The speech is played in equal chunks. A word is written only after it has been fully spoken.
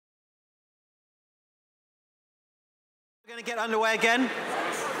We're going to get underway again.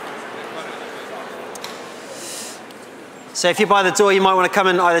 So if you're by the door, you might want to come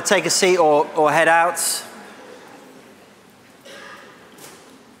and either take a seat or head out.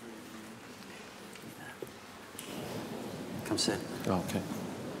 Come sit. Oh, okay.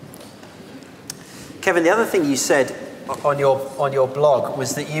 Kevin, the other thing you said on your blog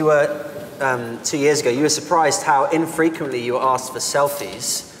was that you were, 2 years ago, you were surprised how infrequently you were asked for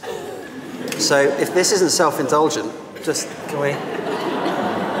selfies. So if this isn't self-indulgent, just, can we?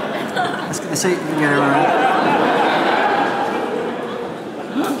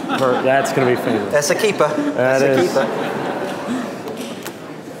 That's going to be famous. That's a keeper. That's a keeper.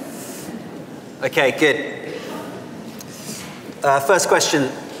 Okay, good. First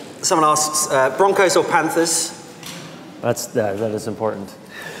question. Someone asks, Broncos or Panthers? That is important.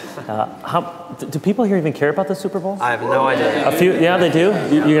 Do people here even care about the Super Bowl? I have no idea. A few, yeah, they do.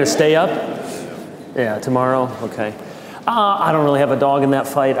 You're going to stay up? Yeah, tomorrow. Okay. I don't really have a dog in that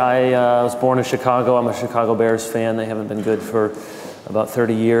fight. I was born in Chicago. I'm a Chicago Bears fan. They haven't been good for about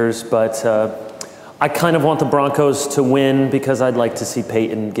 30 years, but I kind of want the Broncos to win because I'd like to see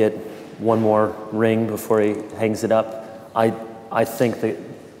Peyton get one more ring before he hangs it up. I think that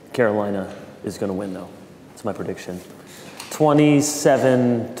Carolina is going to win, though. That's my prediction.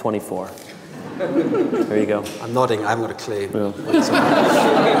 27-24. There you go. I'm nodding. I haven't got a clue.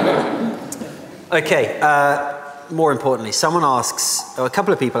 Yeah. Okay. More importantly, someone asks, or a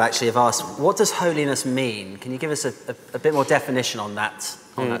couple of people actually have asked, what does holiness mean? Can you give us a bit more definition on that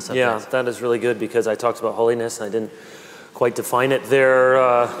subject? Yeah, that is really good because I talked about holiness and I didn't quite define it.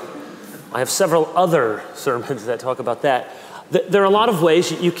 I have several other sermons that talk about that. There are a lot of ways.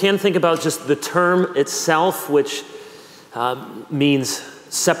 You can think about just the term itself, which means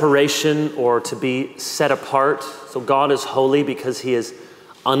separation or to be set apart. So God is holy because he is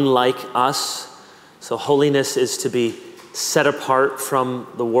unlike us. So holiness is to be set apart from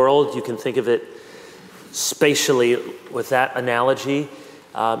the world. You can think of it spatially with that analogy.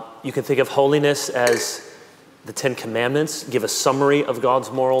 You can think of holiness as the Ten Commandments, give a summary of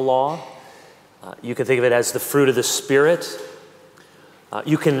God's moral law. You can think of it as the fruit of the Spirit.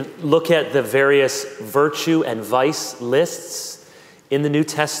 You can look at the various virtue and vice lists in the New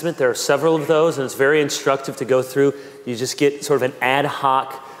Testament. There are several of those, and it's very instructive to go through. You just get sort of an ad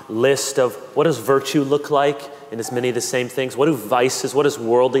hoc list of what does virtue look like, and it's many of the same things. What do vices, what does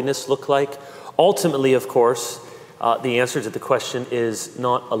worldliness look like? Ultimately, of course, the answer to the question is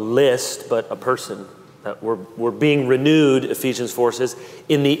not a list, but a person. That we're being renewed, Ephesians 4 says,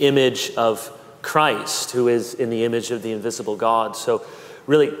 in the image of Christ, who is in the image of the invisible God. So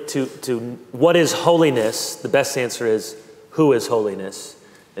really, to what is holiness, the best answer is, who is holiness?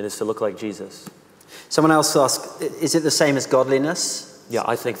 It is to look like Jesus. Someone else asked, is it the same as godliness? Yeah,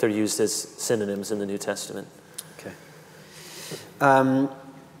 I think they're used as synonyms in the New Testament. Okay.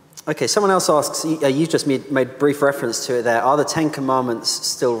 Okay, someone else asks, you just made brief reference to it there, are the Ten Commandments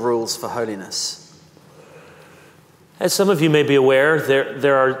still rules for holiness? As some of you may be aware,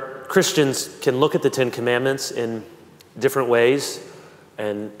 there are Christians can look at the Ten Commandments in different ways,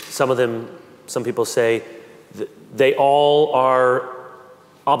 and some people say they all are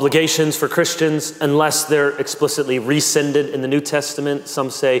obligations for Christians unless they're explicitly rescinded in the New Testament. Some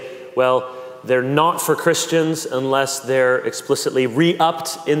say, well, they're not for Christians unless they're explicitly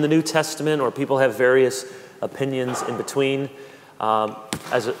re-upped in the New Testament, or people have various opinions in between.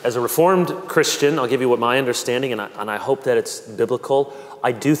 As a Reformed Christian, I'll give you what my understanding, and I hope that it's biblical.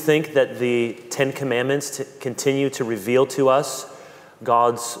 I do think that the Ten Commandments continue to reveal to us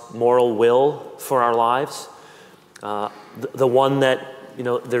God's moral will for our lives. The one that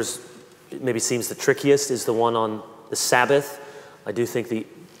it maybe seems the trickiest is the one on the Sabbath. I do think the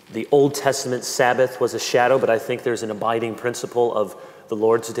Old Testament Sabbath was a shadow, but I think there's an abiding principle of the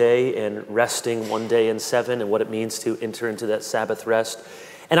Lord's Day and resting one day in seven and what it means to enter into that Sabbath rest.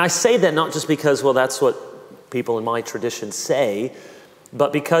 And I say that not just because, well, that's what people in my tradition say,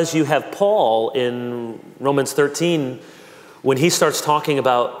 but because you have Paul in Romans 13, when he starts talking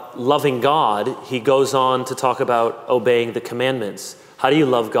about loving God, he goes on to talk about obeying the commandments. How do you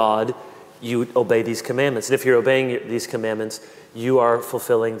love God? You obey these commandments. And if you're obeying these commandments, you are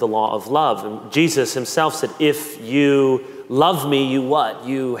fulfilling the law of love. And Jesus himself said, if you love me, you what?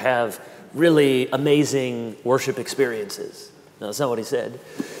 You have really amazing worship experiences. No, that's not what he said.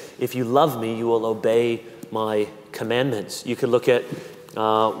 If you love me, you will obey my commandments. You could look at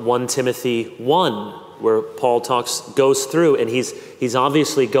 1 Timothy 1, where Paul goes through, and he's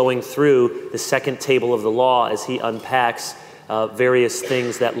obviously going through the second table of the law as he unpacks various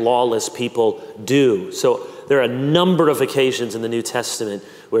things that lawless people do. So there are a number of occasions in the New Testament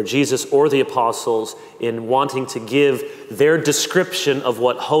where Jesus or the apostles, in wanting to give their description of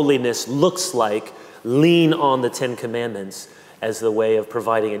what holiness looks like, lean on the Ten Commandments as the way of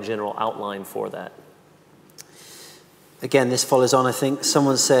providing a general outline for that. Again, this follows on, I think.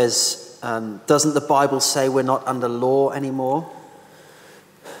 Someone says, doesn't the Bible say we're not under law anymore?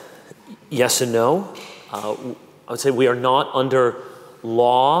 Yes and no. I would say we are not under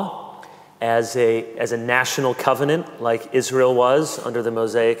law as a national covenant like Israel was under the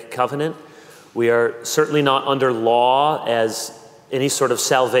Mosaic covenant. We are certainly not under law as any sort of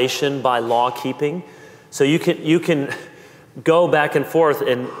salvation by law keeping. So you can go back and forth,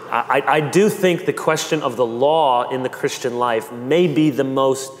 and I do think the question of the law in the Christian life may be the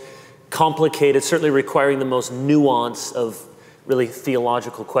most complicated, certainly requiring the most nuance of really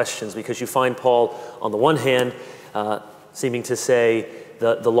theological questions, because you find Paul, on the one hand, seeming to say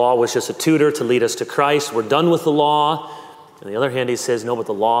the law was just a tutor to lead us to Christ. We're done with the law. On the other hand, he says, no, but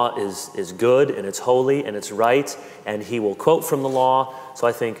the law is good, and it's holy, and it's right, and he will quote from the law. So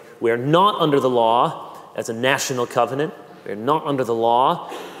I think we are not under the law as a national covenant. We are not under the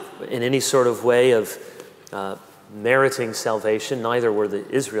law in any sort of way of meriting salvation. Neither were the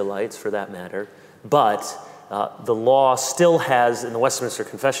Israelites, for that matter. But the law still has, in the Westminster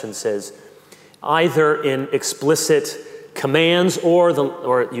Confession says, either in explicit commands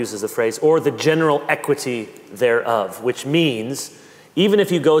or it uses the phrase, or the general equity thereof, which means even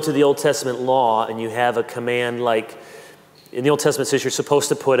if you go to the Old Testament law and you have a command like, in the Old Testament it says you're supposed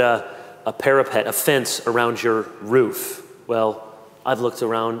to put a parapet, a fence around your roof. Well, I've looked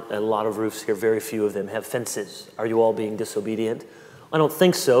around at a lot of roofs here, very few of them have fences. Are you all being disobedient? I don't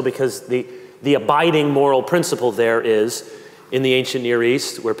think so, because the abiding moral principle there is, in the ancient Near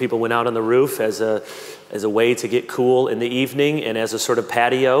East, where people went out on the roof as a way to get cool in the evening and as a sort of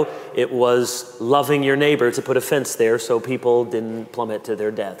patio, it was loving your neighbor to put a fence there so people didn't plummet to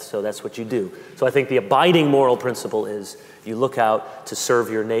their death. So that's what you do. So I think the abiding moral principle is you look out to serve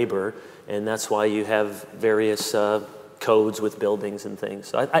your neighbor, and that's why you have various codes with buildings and things.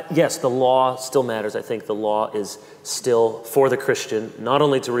 So yes, the law still matters. I think the law is still for the Christian, not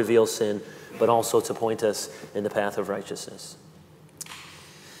only to reveal sin, but also to point us in the path of righteousness.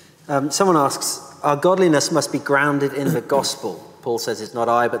 Someone asks, our godliness must be grounded in the gospel. Paul says it's not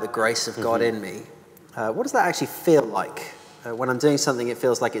I, but the grace of God in me. What does that actually feel like? When I'm doing something, it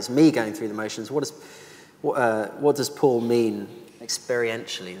feels like it's me going through the motions. What does Paul mean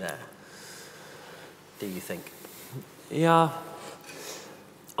experientially there, do you think? Yeah,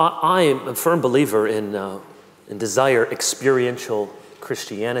 I am a firm believer in desire experiential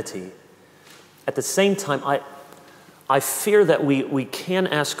Christianity. At the same time, I fear that we can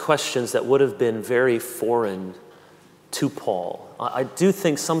ask questions that would have been very foreign to Paul. I do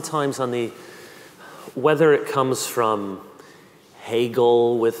think sometimes whether it comes from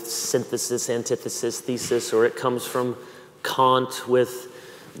Hegel with synthesis, antithesis, thesis, or it comes from Kant with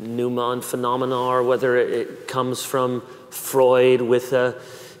Neumann phenomena, or whether it comes from Freud with an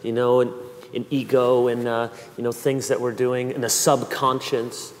ego and things that we're doing in a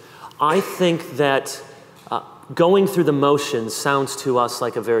subconscious. I think that going through the motions sounds to us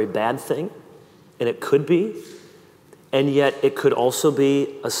like a very bad thing, and it could be, and yet it could also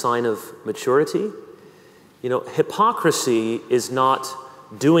be a sign of maturity. Hypocrisy is not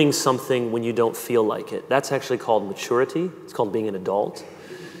doing something when you don't feel like it. That's actually called maturity. It's called being an adult.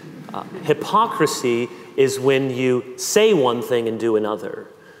 Hypocrisy is when you say one thing and do another,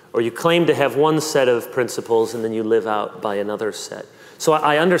 or you claim to have one set of principles and then you live out by another set. So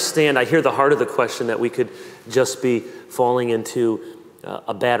I understand, I hear the heart of the question that we could just be falling into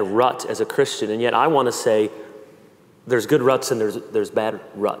a bad rut as a Christian, and yet I want to say there's good ruts and there's bad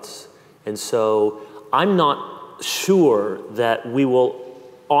ruts. And so I'm not sure that we will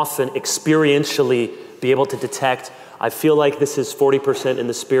often experientially be able to detect, I feel like this is 40% in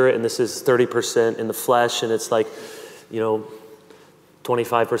the spirit and this is 30% in the flesh, and it's like,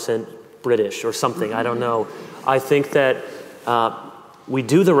 25% British or something, I don't know. I think that we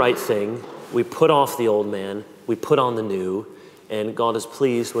do the right thing, we put off the old man, we put on the new, and God is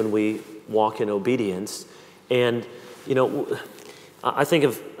pleased when we walk in obedience. And, I think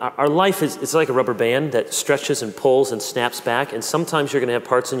of our life it's like a rubber band that stretches and pulls and snaps back, and sometimes you're going to have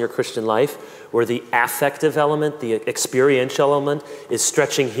parts in your Christian life where the affective element, the experiential element is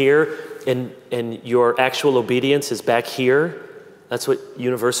stretching here, and your actual obedience is back here. That's what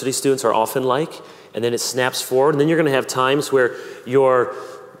university students are often like. And then it snaps forward. And then you're going to have times where you're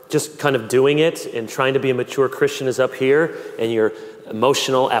just kind of doing it and trying to be a mature Christian is up here, and your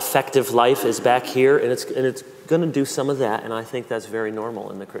emotional, affective life is back here. And it's going to do some of that. And I think that's very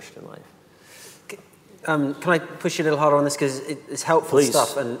normal in the Christian life. Can I push you a little harder on this, because it's helpful Please.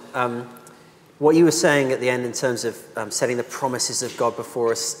 stuff. And what you were saying at the end in terms of setting the promises of God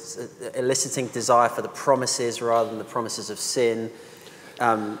before us, eliciting desire for the promises rather than the promises of sin,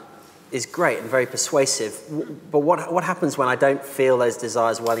 is great and very persuasive. But what happens when I don't feel those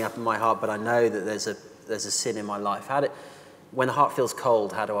desires welling up in my heart, but I know that there's a sin in my life? When the heart feels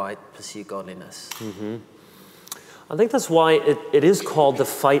cold, how do I pursue godliness? Mm-hmm. I think that's why it is called the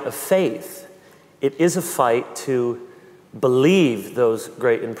fight of faith. It is a fight to believe those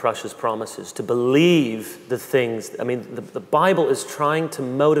great and precious promises, to believe the things. I mean, the Bible is trying to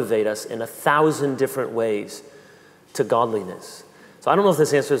motivate us in 1,000 different ways to godliness. So I don't know if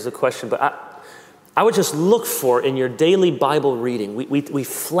this answers the question, but I would just look for in your daily Bible reading, we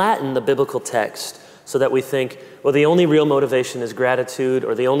flatten the biblical text so that we think, well, the only real motivation is gratitude,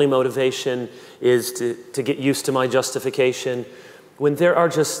 or the only motivation is to get used to my justification, when there are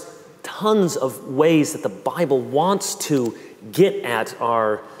just tons of ways that the Bible wants to get at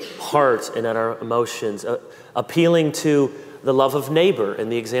our heart and at our emotions, appealing to the love of neighbor in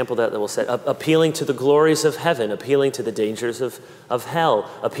the example that we'll set, appealing to the glories of heaven, appealing to the dangers of hell,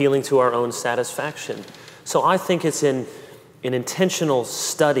 appealing to our own satisfaction. So I think it's in an intentional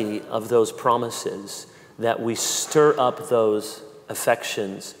study of those promises that we stir up those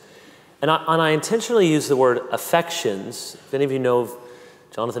affections. And I intentionally use the word affections. If any of you know of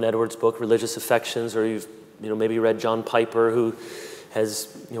Jonathan Edwards' book, Religious Affections, or you've maybe read John Piper, who has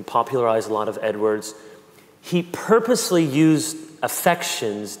popularized a lot of Edwards, he purposely used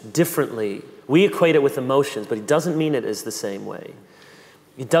affections differently. We equate it with emotions, but he doesn't mean it as the same way.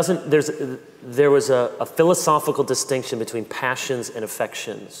 He doesn't. There was a philosophical distinction between passions and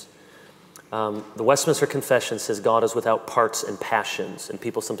affections. The Westminster Confession says God is without parts and passions, and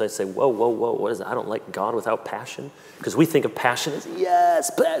people sometimes say, "Whoa, whoa, whoa! What is that? I don't like God without passion," because we think of passion as yes,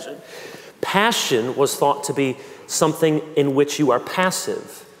 passion. Passion was thought to be something in which you are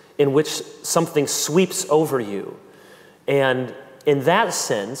passive, in which something sweeps over you. And in that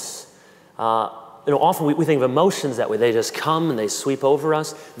sense, often we think of emotions that way. They just come and they sweep over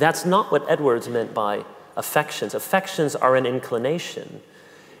us. That's not what Edwards meant by affections. Affections are an inclination.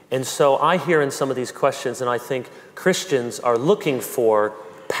 And so I hear in some of these questions, and I think Christians are looking for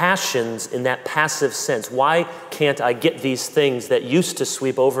passions in that passive sense. Why can't I get these things that used to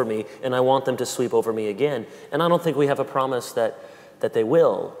sweep over me, and I want them to sweep over me again? And I don't think we have a promise that they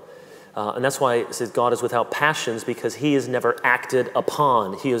will. And that's why it says God is without passions, because he is never acted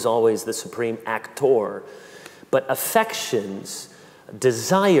upon. He is always the supreme actor. But affections,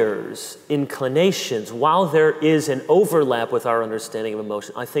 desires, inclinations, while there is an overlap with our understanding of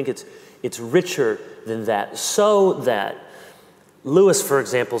emotion, I think it's richer than that. So that Lewis, for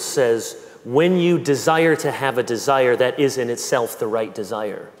example, says, when you desire to have a desire, that is in itself the right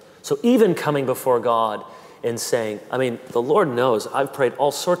desire. So even coming before God and saying, the Lord knows I've prayed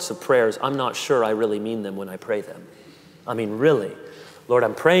all sorts of prayers. I'm not sure I really mean them when I pray them. Really. Lord,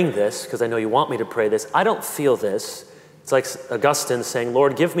 I'm praying this because I know you want me to pray this. I don't feel this. It's like Augustine saying,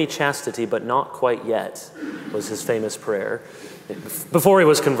 Lord, give me chastity, but not quite yet, was his famous prayer before he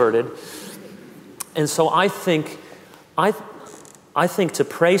was converted. And so I think to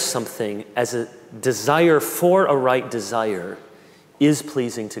pray something as a desire for a right desire is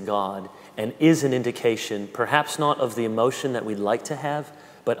pleasing to God and is an indication, perhaps not of the emotion that we'd like to have,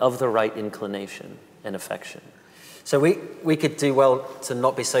 but of the right inclination and affection. So we could do well to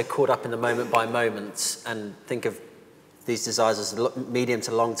not be so caught up in the moment by moments and think of these desires as medium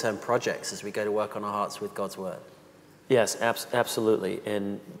to long-term projects as we go to work on our hearts with God's word. Yes, absolutely.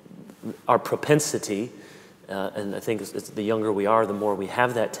 And our propensity, and I think the younger we are, the more we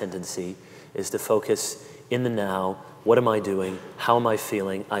have that tendency, is to focus in the now. What am I doing? How am I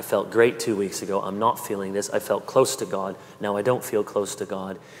feeling? I felt great 2 weeks ago. I'm not feeling this. I felt close to God. Now I don't feel close to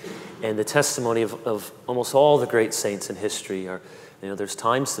God. And the testimony of almost all the great saints in history are, there's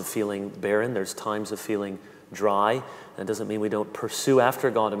times of feeling barren. There's times of feeling dry. That doesn't mean we don't pursue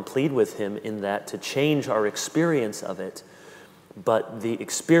after God and plead with him in that to change our experience of it. But the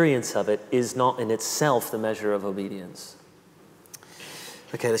experience of it is not in itself the measure of obedience.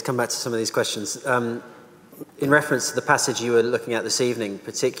 Okay, let's come back to some of these questions. In reference to the passage you were looking at this evening,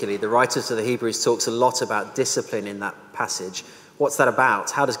 particularly, the writer to the Hebrews talks a lot about discipline in that passage. What's that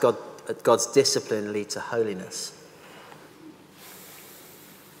about? How does God's discipline lead to holiness?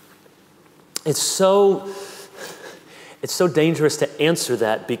 It's so dangerous to answer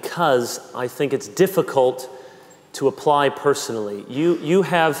that because I think it's difficult to apply personally. You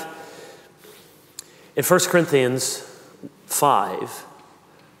have, in 1 Corinthians 5,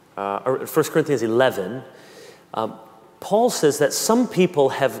 or 1 Corinthians 11, Paul says that some people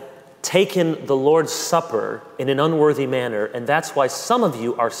have taken the Lord's Supper in an unworthy manner, and that's why some of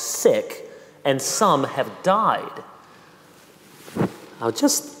you are sick and some have died. Now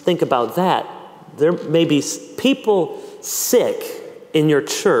just think about that. There may be people sick in your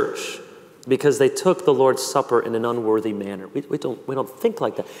church because they took the Lord's Supper in an unworthy manner. We don't think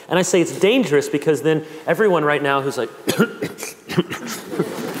like that. And I say it's dangerous because then everyone right now who's like,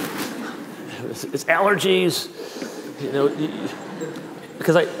 it's allergies, you know,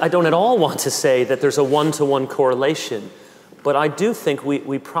 because I don't at all want to say that there's a one-to-one correlation, but I do think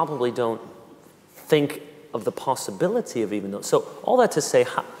we probably don't think of the possibility of even those. So all that to say,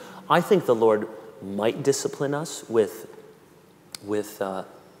 I think the Lord might discipline us with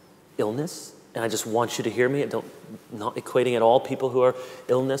illness, and I just want you to hear me. Not equating at all people who are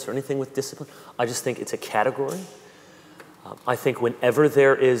illness or anything with discipline. I just think it's a category. I think whenever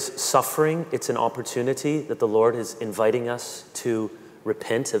there is suffering, it's an opportunity that the Lord is inviting us to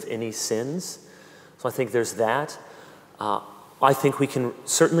repent of any sins. So I think there's that. I think we can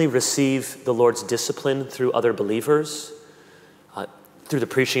certainly receive the Lord's discipline through other believers. Through the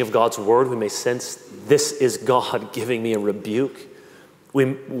preaching of God's word, we may sense this is God giving me a rebuke.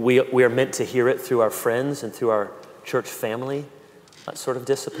 We are meant to hear it through our friends and through our church family, that sort of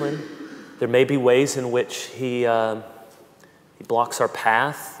discipline. There may be ways in which he blocks our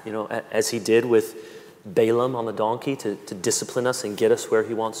path, you know, as he did with Balaam on the donkey to discipline us and get us where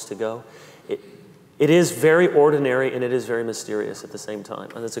he wants to go. It is very ordinary and it is very mysterious at the same time.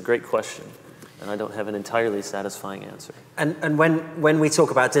 And it's a great question. And I don't have an entirely satisfying answer. And when we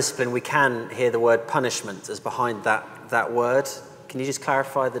talk about discipline, we can hear the word punishment as behind that word. Can you just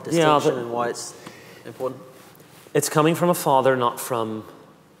clarify the distinction and why it's important? It's coming from a father, not from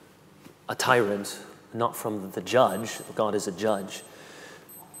a tyrant, not from the judge. God is a judge.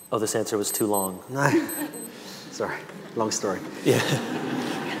 Oh, this answer was too long. No. Sorry. Long story. Yeah.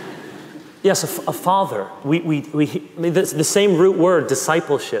 Yes, a father. I mean, the same root word,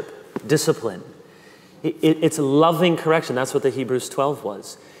 discipleship, discipline. It's loving correction. That's what the Hebrews 12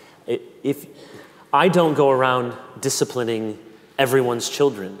 was. If I don't go around disciplining everyone's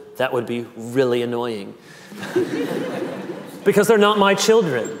children, that would be really annoying. Because they're not my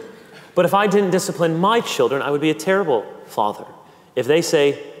children. But if I didn't discipline my children, I would be a terrible father. If they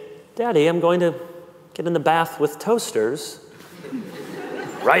say, Daddy, I'm going to get in the bath with toasters,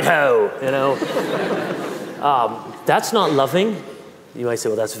 right-ho, you know. That's not loving. You might say,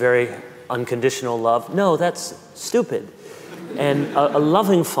 well, that's very unconditional love. No, that's stupid. And a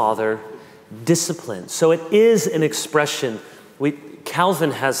loving father disciplines. So it is an expression.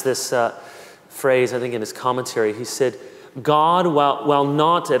 Calvin has this phrase, I think in his commentary. He said, God, while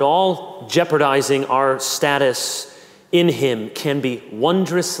not at all jeopardizing our status in him, can be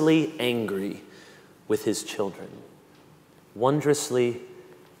wondrously angry with his children. Wondrously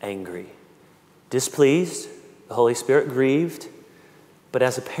angry. Displeased, the Holy Spirit grieved, but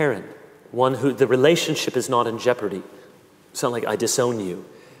as a parent, one who the relationship is not in jeopardy. It's not like I disown you.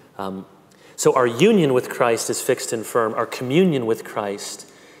 So our union with Christ is fixed and firm. Our communion with Christ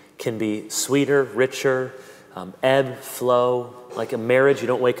can be sweeter, richer, ebb, flow. Like a marriage, you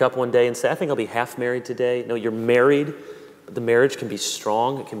don't wake up one day and say, I think I'll be half married today. No, you're married, but the marriage can be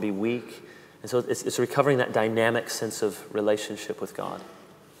strong, it can be weak. And so it's recovering that dynamic sense of relationship with God.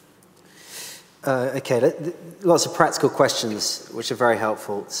 Okay, lots of practical questions, which are very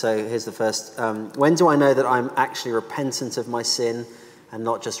helpful. So here's the first. When do I know that I'm actually repentant of my sin and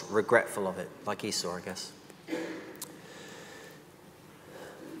not just regretful of it, like Esau, I guess?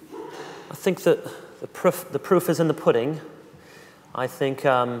 I think that the proof is in the pudding. I think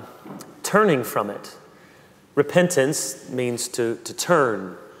turning from it. Repentance means to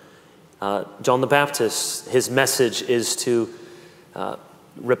turn. John the Baptist, his message is to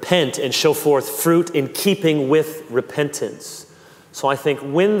repent and show forth fruit in keeping with repentance. So I think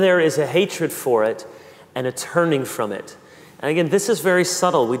when there is a hatred for it and a turning from it, and again, this is very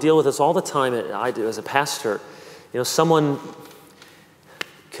subtle. We deal with this all the time. I do as a pastor. You know, someone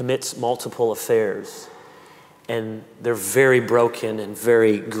commits multiple affairs and they're very broken and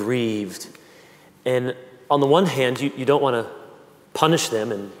very grieved. And on the one hand, you don't want to punish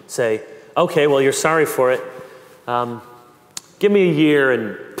them and say, okay, well, you're sorry for it. Give me a year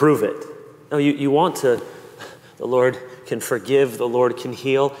and prove it. No, you want to, the Lord can forgive, the Lord can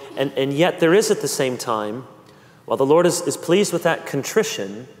heal. And yet there is at the same time, while the Lord is pleased with that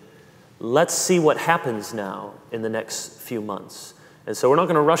contrition, let's see what happens now in the next few months. And so we're not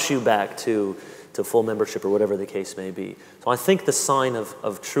going to rush you back to full membership or whatever the case may be. So I think the sign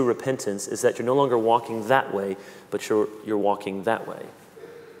of true repentance is that you're no longer walking that way, but you're walking that way.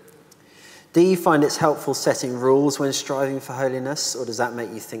 Do you find it's helpful setting rules when striving for holiness, or does that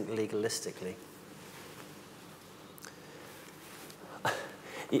make you think legalistically?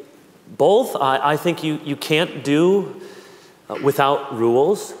 Both. I think you can't do without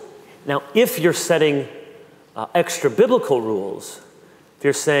rules. Now, if you're setting extra biblical rules, if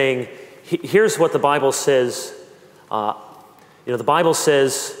you're saying, here's what the Bible says, the Bible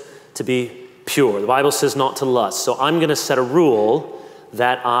says to be pure. The Bible says not to lust. So I'm going to set a rule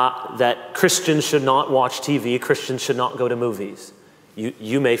that Christians should not watch TV, Christians should not go to movies.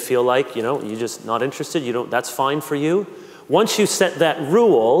 You may feel like, you're just not interested, that's fine for you. Once you set that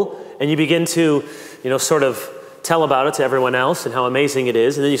rule and you begin to, sort of tell about it to everyone else and how amazing it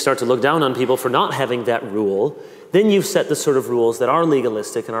is, and then you start to look down on people for not having that rule, then you've set the sort of rules that are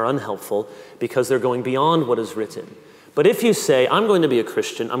legalistic and are unhelpful because they're going beyond what is written. But if you say, I'm going to be a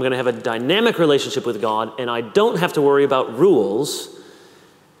Christian, I'm going to have a dynamic relationship with God, and I don't have to worry about rules,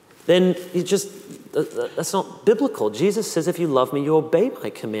 then that's not biblical. Jesus says, if you love me, you obey my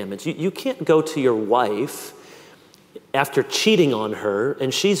commandments. You can't go to your wife after cheating on her,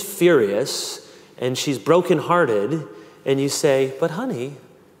 and she's furious, and she's brokenhearted, and you say, but honey,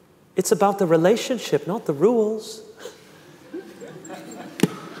 it's about the relationship, not the rules.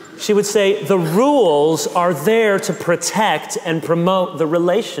 She would say, the rules are there to protect and promote the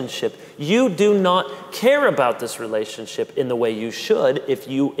relationship. You do not care about this relationship in the way you should if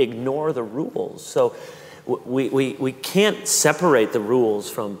you ignore the rules. So we can't separate the rules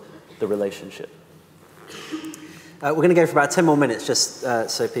from the relationship. We're going to go for about 10 more minutes, just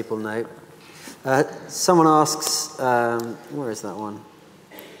so people know. Someone asks, where is that one?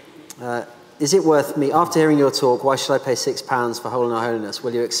 Is it worth me, after hearing your talk, why should I pay £6 for Whole and Holiness?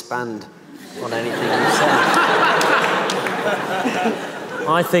 Will you expand on anything you said?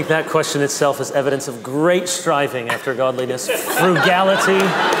 I think that question itself is evidence of great striving after godliness, frugality.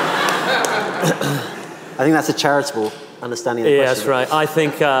 I think that's a charitable understanding of the question. Yeah, that's right. I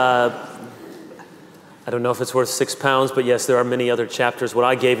think, I don't know if it's worth £6, but yes, there are many other chapters. What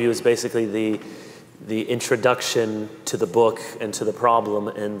I gave you is basically the introduction to the book and to the problem,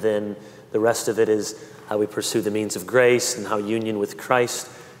 and then the rest of it is how we pursue the means of grace and how union with Christ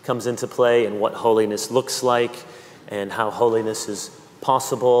comes into play and what holiness looks like and how holiness is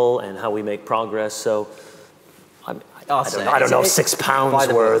possible and how we make progress. So I don't know,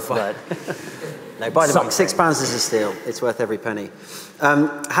 £6 worth, but... No, buy the book. £6 is a steal. It's worth every penny.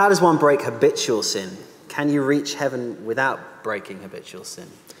 How does one break habitual sin? Can you reach heaven without breaking habitual sin?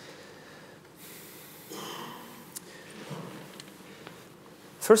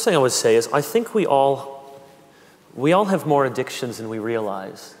 First thing I would say is I think we all have more addictions than we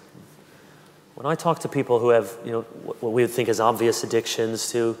realize. When I talk to people who have, what we would think is obvious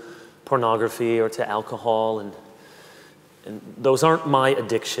addictions to pornography or to alcohol, and those aren't my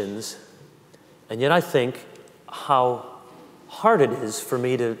addictions, and yet I think how hard it is for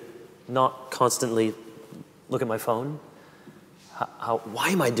me to not constantly look at my phone. Why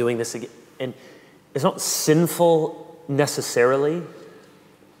am I doing this again? And it's not sinful necessarily,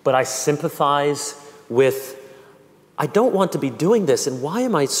 but I sympathize with, I don't want to be doing this, and why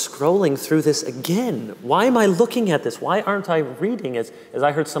am I scrolling through this again? Why am I looking at this? Why aren't I reading? As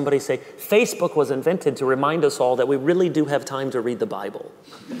I heard somebody say, Facebook was invented to remind us all that we really do have time to read the Bible.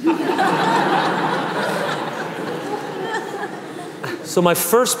 So my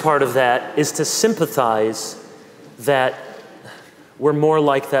first part of that is to sympathize that we're more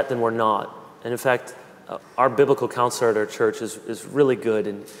like that than we're not. And in fact, our biblical counselor at our church is really good,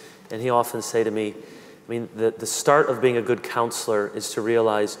 and he often say to me, the start of being a good counselor is to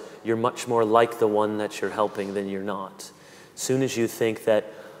realize you're much more like the one that you're helping than you're not. As soon as you think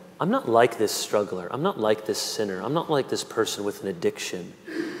that, I'm not like this struggler, I'm not like this sinner, I'm not like this person with an addiction,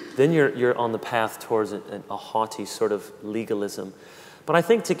 then you're on the path towards a haughty sort of legalism. But I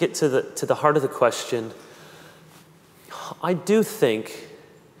think to get to the heart of the question, I do think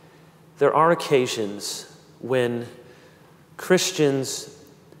there are occasions when Christians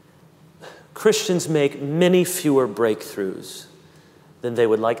make many fewer breakthroughs than they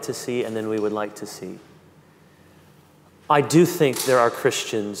would like to see and than we would like to see. I do think there are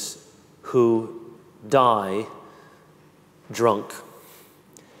Christians who die drunk,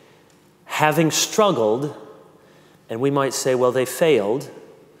 having struggled, and we might say, well, they failed.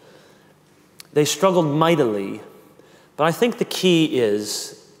 They struggled mightily, but I think the key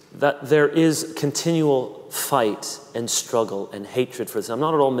is that there is continual fight and struggle and hatred for this. I'm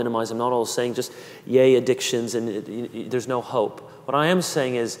not at all minimizing, I'm not at all saying just, yay, addictions, and there's no hope. What I am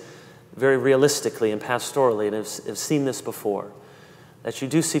saying is, very realistically and pastorally, and I've seen this before, that you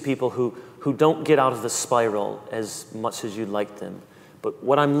do see people who don't get out of the spiral as much as you'd like them, But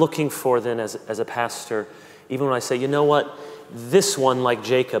what I'm looking for then as a pastor, even when I say, you know what, this one, like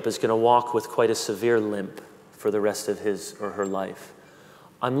Jacob, is going to walk with quite a severe limp for the rest of his or her life.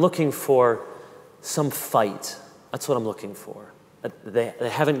 I'm looking for some fight. That's what I'm looking for. They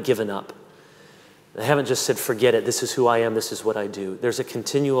haven't given up. They haven't just said, forget it, this is who I am, this is what I do. There's a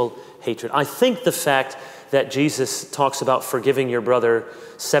continual hatred. I think the fact that Jesus talks about forgiving your brother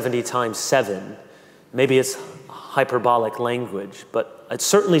 70 times 7, maybe it's hyperbolic language, but it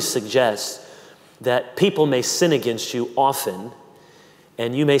certainly suggests that people may sin against you often,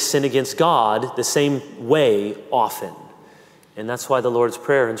 and you may sin against God the same way often. And that's why the Lord's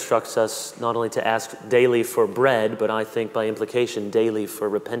Prayer instructs us not only to ask daily for bread, but I think by implication daily for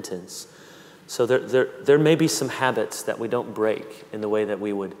repentance. So there may be some habits that we don't break in the way that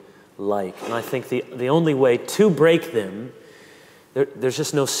we would like. And I think the only way to break them, there's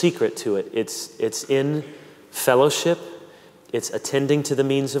just no secret to it. It's in fellowship. It's attending to the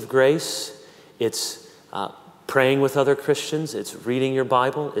means of grace. It's praying with other Christians. It's reading your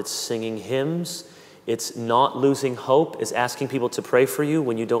Bible. It's singing hymns. It's not losing hope. It's asking people to pray for you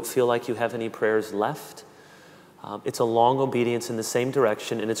when you don't feel like you have any prayers left. It's a long obedience in the same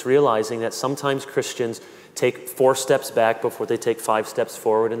direction, and it's realizing that sometimes Christians take 4 steps back before they take 5 steps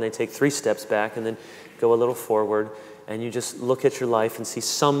forward, and they take 3 steps back and then go a little forward, and you just look at your life and see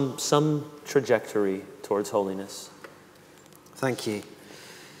some trajectory towards holiness. Thank you.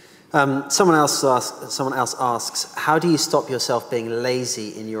 Someone else asks, how do you stop yourself being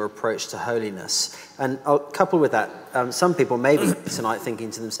lazy in your approach to holiness? And I'll couple with that, some people may be tonight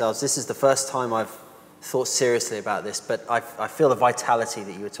thinking to themselves, this is the first time I've thought seriously about this, but I feel the vitality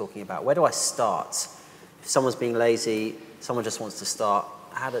that you were talking about. Where do I start? If someone's being lazy, someone just wants to start,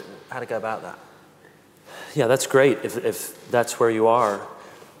 how to go about that? Yeah, that's great if that's where you are.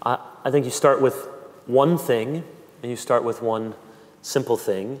 I think you start with one thing, and you start with one simple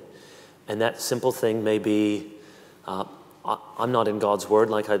thing, and that simple thing may be, I'm not in God's Word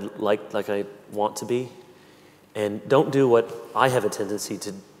like I want to be, and don't do what I have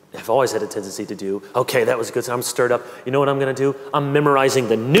always had a tendency to do. Okay, that was good. So I'm stirred up. You know what I'm going to do? I'm memorizing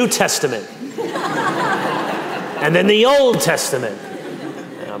the New Testament. And then the Old Testament.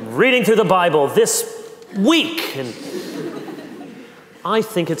 And I'm reading through the Bible this week. And I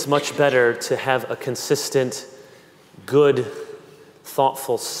think it's much better to have a consistent, good,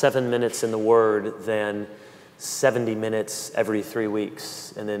 thoughtful 7 minutes in the Word than 70 minutes every 3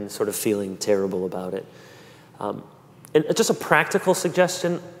 weeks and then sort of feeling terrible about it. And just a practical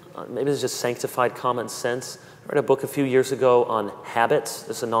suggestion, maybe it's just sanctified common sense. I read a book a few years ago on habits.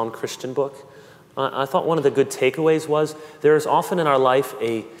 It's a non-Christian book. I thought one of the good takeaways was there is often in our life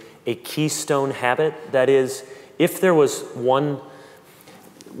a keystone habit. That is, if there was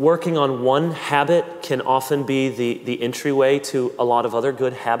working on one habit can often be the entryway to a lot of other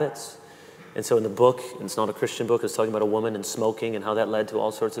good habits. And so in the book, and it's not a Christian book, it's talking about a woman and smoking and how that led to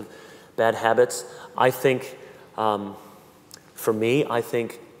all sorts of bad habits. I think, for me, I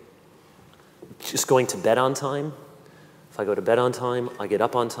think just going to bed on time. If I go to bed on time, I get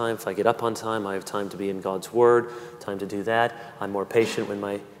up on time. If I get up on time, I have time to be in God's Word, time to do that. I'm more patient when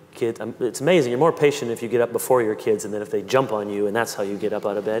my kids, it's amazing, you're more patient if you get up before your kids and then if they jump on you and that's how you get up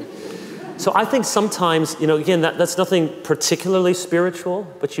out of bed. So I think sometimes, again, that's nothing particularly spiritual,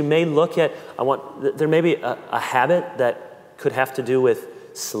 but you may look at, there may be a habit that could have to do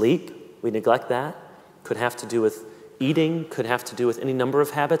with sleep. We neglect that. Could have to do with eating, could have to do with any number of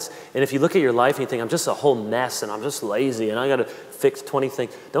habits. And if you look at your life and you think, I'm just a whole mess and I'm just lazy and I got to fix 20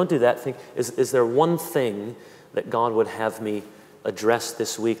 things, don't do that. Think, is there one thing that God would have me address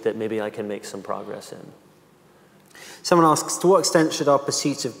this week that maybe I can make some progress in? Someone asks, to what extent should our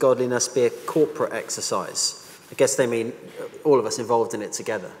pursuit of godliness be a corporate exercise? I guess they mean all of us involved in it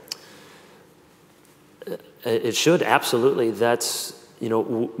together. It should, absolutely. That's,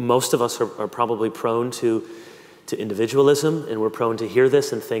 most of us are probably prone to individualism, and we're prone to hear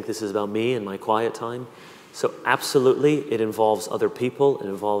this and think this is about me and my quiet time. So absolutely, it involves other people. It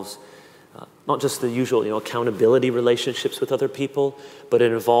involves not just the usual, accountability relationships with other people, but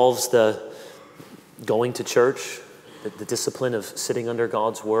it involves the going to church, the discipline of sitting under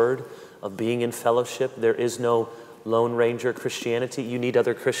God's Word, of being in fellowship. There is no Lone Ranger Christianity. You need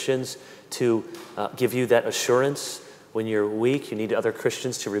other Christians to give you that assurance when you're weak. You need other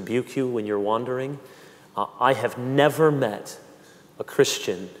Christians to rebuke you when you're wandering. I have never met a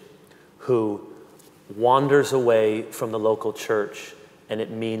Christian who wanders away from the local church and it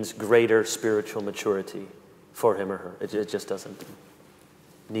means greater spiritual maturity for him or her. It just doesn't. It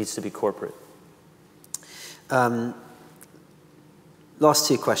needs to be corporate. Last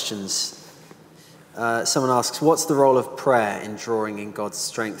 2 questions. Someone asks, what's the role of prayer in drawing in God's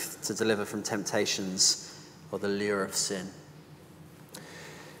strength to deliver from temptations or the lure of sin?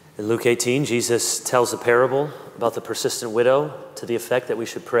 In Luke 18, Jesus tells a parable about the persistent widow to the effect that we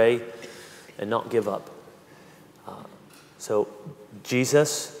should pray and not give up. So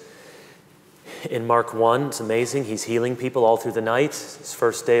Jesus, in Mark 1, it's amazing. He's healing people all through the night. His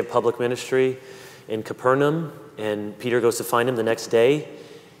first day of public ministry in Capernaum, and Peter goes to find him the next day,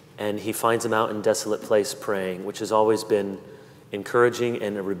 and he finds him out in a desolate place praying, which has always been encouraging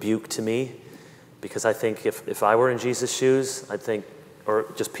and a rebuke to me, because I think if I were in Jesus' shoes, I'd think, or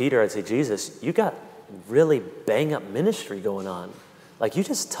just Peter, I'd say, Jesus, you got really bang-up ministry going on. Like, you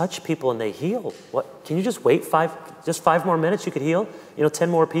just touch people and they heal. What? Can you just wait 5 more minutes, you could heal? 10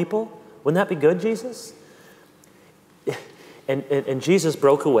 more people? Wouldn't that be good, Jesus? And Jesus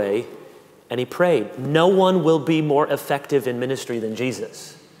broke away and he prayed. No one will be more effective in ministry than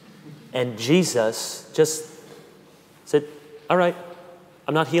Jesus. And Jesus just said, all right,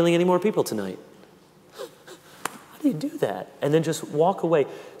 I'm not healing any more people tonight. How do you do that? And then just walk away.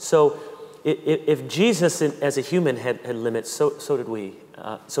 So if Jesus as a human had limits, so did we.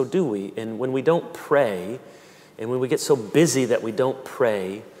 So do we. And when we don't pray, and when we get so busy that we don't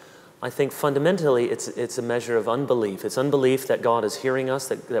pray, I think fundamentally it's a measure of unbelief. It's unbelief that God is hearing us,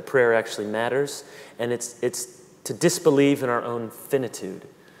 that prayer actually matters, and it's to disbelieve in our own finitude.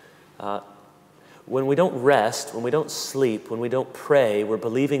 When we don't rest, when we don't sleep, when we don't pray, we're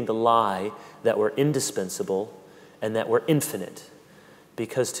believing the lie that we're indispensable and that we're infinite.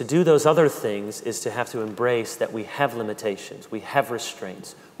 Because to do those other things is to have to embrace that we have limitations, we have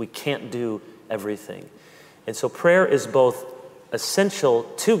restraints, we can't do everything. And so prayer is both essential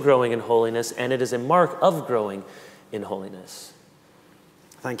to growing in holiness, and it is a mark of growing in holiness.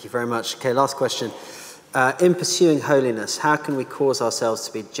 Thank you very much. Okay, last question. In pursuing holiness, how can we cause ourselves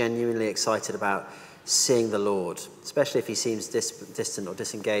to be genuinely excited about seeing the Lord, especially if he seems distant or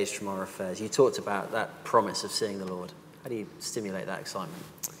disengaged from our affairs? You talked about that promise of seeing the Lord. How do you stimulate that excitement?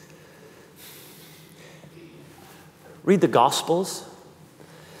 Read the Gospels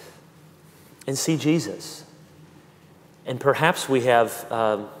and see Jesus. And perhaps we have,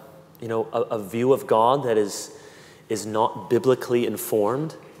 a view of God that is not biblically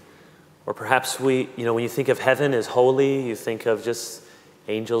informed. Or perhaps when you think of heaven as holy, you think of just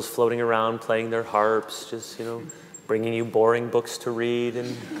angels floating around playing their harps, just, bringing you boring books to read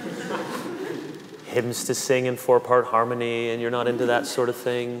and hymns to sing in 4-part harmony, and you're not into that sort of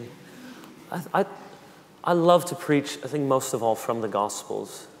thing. I love to preach, I think most of all from the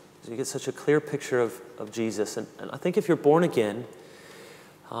Gospels. You get such a clear picture of Jesus. And I think if you're born again,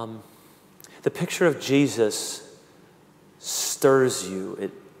 the picture of Jesus stirs you.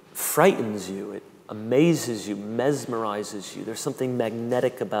 It frightens you. It amazes you, mesmerizes you. There's something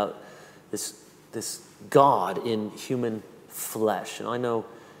magnetic about this God in human flesh. And I know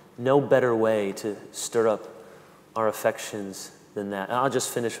no better way to stir up our affections than that. And I'll just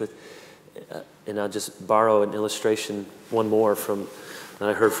finish with, and I'll just borrow an illustration, one more that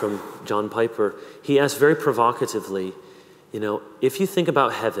I heard from John Piper. He asked very provocatively, if you think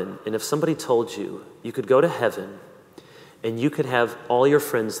about heaven, and if somebody told you you could go to heaven and you could have all your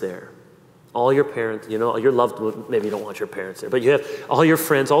friends there, all your parents, your loved ones, maybe you don't want your parents there, but you have all your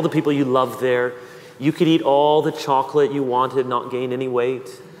friends, all the people you love there. You could eat all the chocolate you wanted, not gain any weight.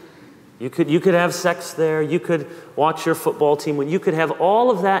 You could have sex there. You could watch your football team win. You could have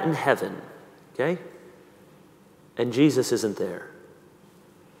all of that in heaven, okay? And Jesus isn't there.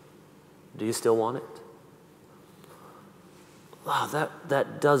 Do you still want it? Wow,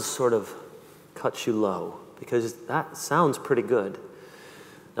 that does sort of cut you low, because that sounds pretty good.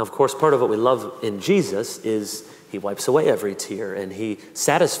 Now, of course, part of what we love in Jesus is he wipes away every tear and he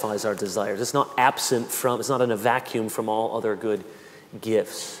satisfies our desires. It's not it's not in a vacuum from all other good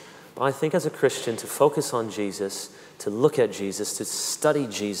gifts. But I think as a Christian, to focus on Jesus, to look at Jesus, to study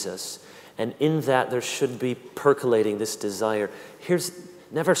Jesus, and in that there should be percolating this desire.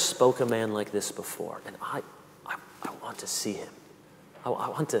 Never spoke a man like this before, and I want to see him. I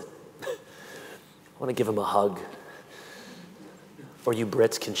want to give him a hug. Or you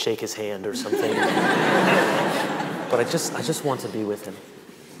Brits can shake his hand or something. But I just want to be with him.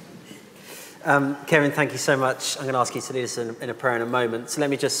 Kevin, thank you so much. I'm going to ask you to lead us in a prayer in a moment. So let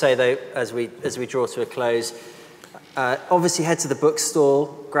me just say, though, as we draw to a close, obviously head to the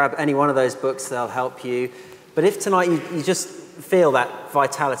bookstore, grab any one of those books, they'll help you. But if tonight you just feel that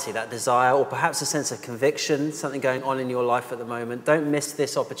vitality, that desire, or perhaps a sense of conviction, something going on in your life at the moment, don't miss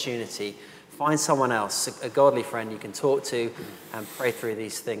this opportunity. Find someone else, a godly friend you can talk to and pray through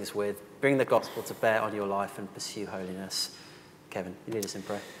these things with. Bring the gospel to bear on your life and pursue holiness. Kevin, you lead us in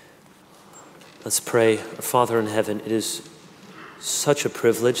prayer. Let's pray. Our Father in heaven, it is such a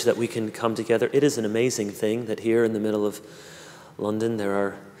privilege that we can come together. It is an amazing thing that here in the middle of London there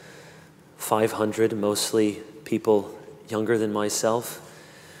are 500, mostly people younger than myself,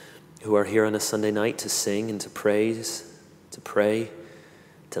 who are here on a Sunday night to sing and to praise, to pray,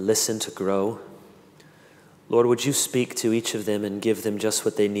 to listen, to grow. Lord, would you speak to each of them and give them just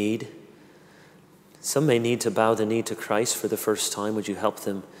what they need? Some may need to bow the knee to Christ for the first time. Would you help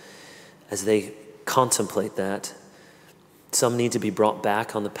them as they contemplate that? Some need to be brought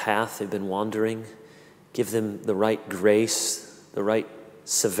back on the path they've been wandering. Give them the right grace, the right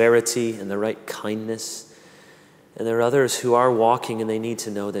severity, and the right kindness. And there are others who are walking and they need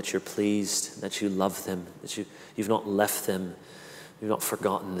to know that you're pleased, that you love them, that you've not left them, you've not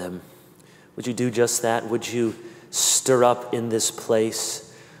forgotten them. Would you do just that? Would you stir up in this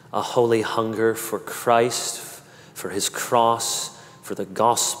place a holy hunger for Christ, for his cross, for the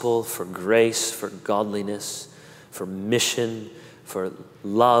gospel, for grace, for godliness, for mission, for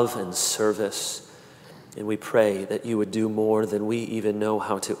love and service. And we pray that you would do more than we even know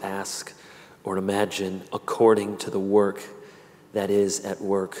how to ask or imagine, according to the work that is at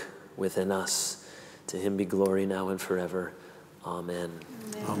work within us. To him be glory now and forever. Amen.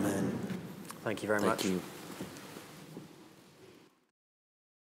 Amen. Thank you very much. Thank you.